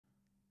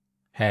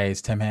Hey,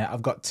 it's Tim here.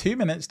 I've got 2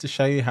 minutes to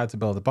show you how to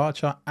build a bar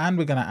chart, and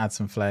we're going to add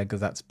some flair because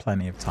that's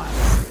plenty of time.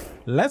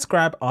 Let's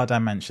grab our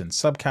dimensions,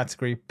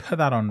 subcategory, put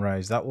that on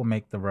rows. That will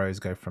make the rows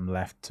go from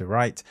left to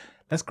right.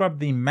 Let's grab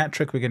the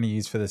metric we're going to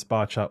use for this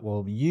bar chart.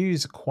 We'll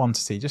use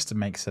quantity just to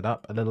mix it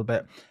up a little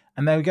bit.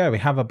 And there we go. We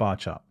have a bar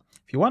chart.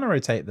 If you want to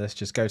rotate this,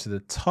 just go to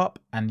the top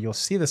and you'll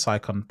see this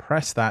icon,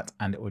 press that,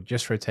 and it will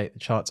just rotate the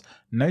charts.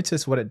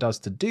 Notice what it does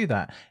to do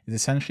that is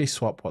essentially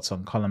swap what's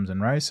on columns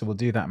and rows. So we'll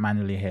do that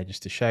manually here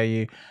just to show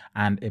you,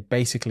 and it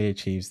basically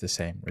achieves the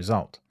same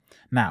result.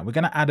 Now we're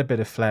going to add a bit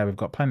of flair. We've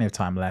got plenty of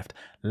time left.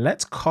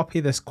 Let's copy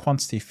this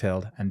quantity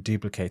field and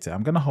duplicate it.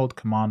 I'm going to hold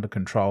Command or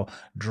Control,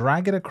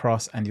 drag it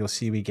across, and you'll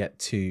see we get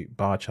two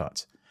bar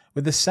charts.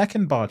 With the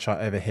second bar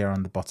chart over here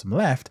on the bottom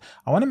left,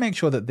 I want to make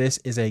sure that this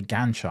is a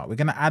Gantt chart. We're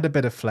going to add a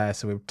bit of flair,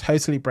 so we're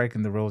totally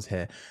breaking the rules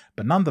here.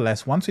 But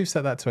nonetheless, once we've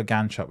set that to a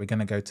Gantt chart, we're going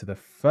to go to the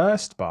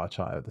first bar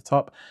chart at the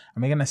top,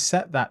 and we're going to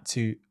set that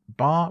to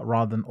bar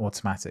rather than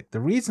automatic.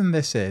 The reason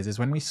this is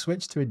when we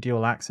switch to a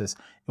dual axis,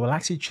 it will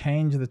actually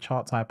change the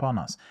chart type on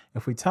us.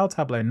 If we tell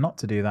Tableau not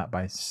to do that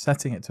by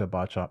setting it to a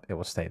bar chart, it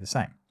will stay the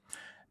same.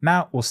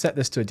 Now we'll set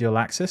this to a dual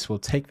axis. We'll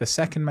take the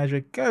second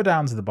measure, go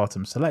down to the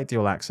bottom, select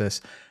dual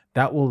axis.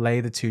 That will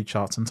lay the two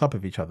charts on top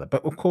of each other.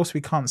 But of course, we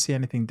can't see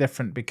anything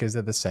different because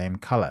they're the same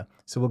color.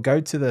 So we'll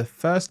go to the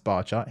first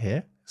bar chart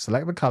here,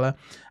 select the color,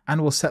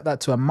 and we'll set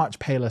that to a much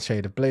paler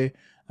shade of blue.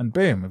 And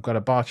boom, we've got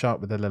a bar chart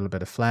with a little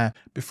bit of flair.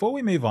 Before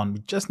we move on, we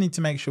just need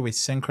to make sure we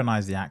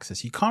synchronize the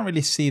axis. You can't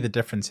really see the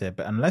difference here,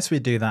 but unless we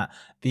do that,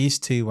 these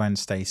two won't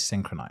stay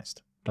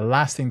synchronized. The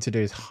last thing to do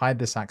is hide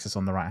this axis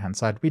on the right-hand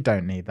side. We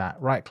don't need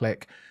that. Right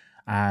click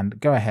and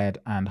go ahead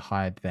and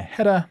hide the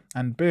header,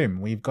 and boom,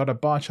 we've got a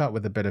bar chart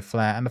with a bit of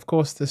flair. And of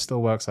course, this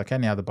still works like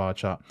any other bar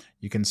chart.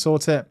 You can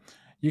sort it,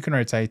 you can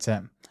rotate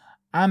it,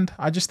 and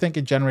I just think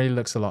it generally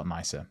looks a lot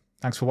nicer.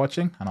 Thanks for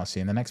watching, and I'll see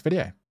you in the next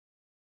video.